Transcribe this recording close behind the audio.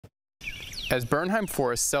As Bernheim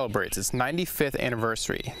Forest celebrates its 95th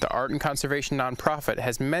anniversary, the art and conservation nonprofit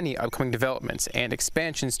has many upcoming developments and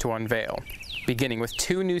expansions to unveil, beginning with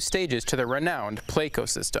 2 new stages to the renowned play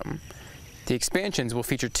ecosystem. The expansions will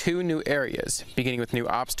feature 2 new areas, beginning with new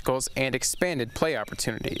obstacles and expanded play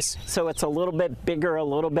opportunities. So it's a little bit bigger, a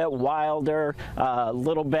little bit wilder, a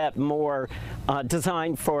little bit more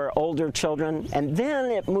designed for older children. And then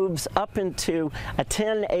it moves up into a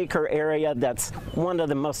 10-acre area that's one of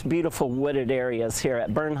the most beautiful wooded areas here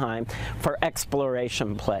at Bernheim for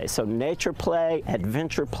exploration play. So nature play,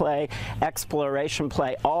 adventure play, exploration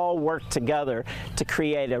play all work together to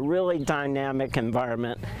create a really dynamic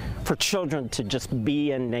environment for children to just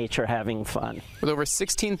be in nature having fun. With over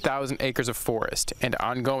 16,000 acres of forest and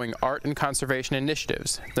ongoing art and conservation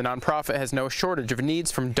initiatives, the nonprofit has no shortage of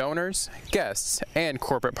needs from donors, guests, and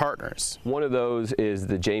corporate partners. One of those is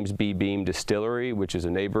the James B. Beam Distillery, which is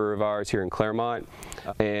a neighbor of ours here in Claremont,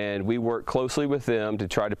 and we work closely with them to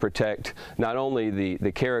try to protect not only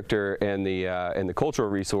the character and the cultural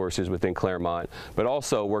resources within Claremont, but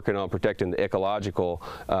also working on protecting the ecological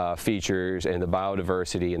features and the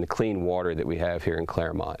biodiversity and the clean water that we have here in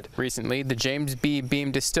Claremont. Recently, the James B.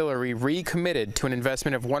 Beam Distillery recommitted to an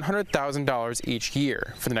investment of $100,000 each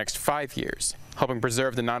year for the next 5 years, helping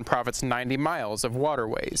preserve the nonprofit's 90 miles of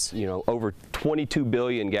waterways. You know, over 22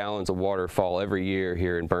 billion gallons of water fall every year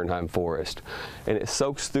here in Bernheim Forest, and it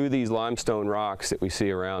soaks through these limestone rocks that we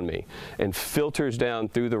see around me and filters down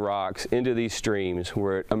through the rocks into these streams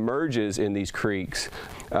where it emerges in these creeks,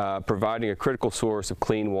 providing a critical source of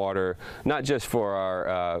clean water, not just for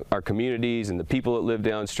our communities and the people that live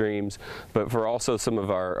downstreams, but for also some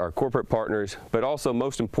of our corporate partners, but also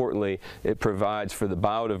most importantly, it provides for the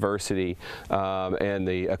biodiversity and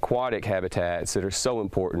the aquatic habitats that are so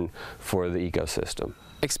important for the ecosystem.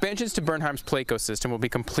 Expansions to Bernheim's play ecosystem will be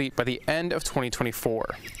complete by the end of 2024,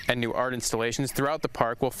 and new art installations throughout the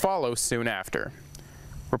park will follow soon after.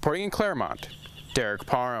 Reporting in Claremont, Derek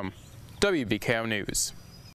Parham, WBKO News.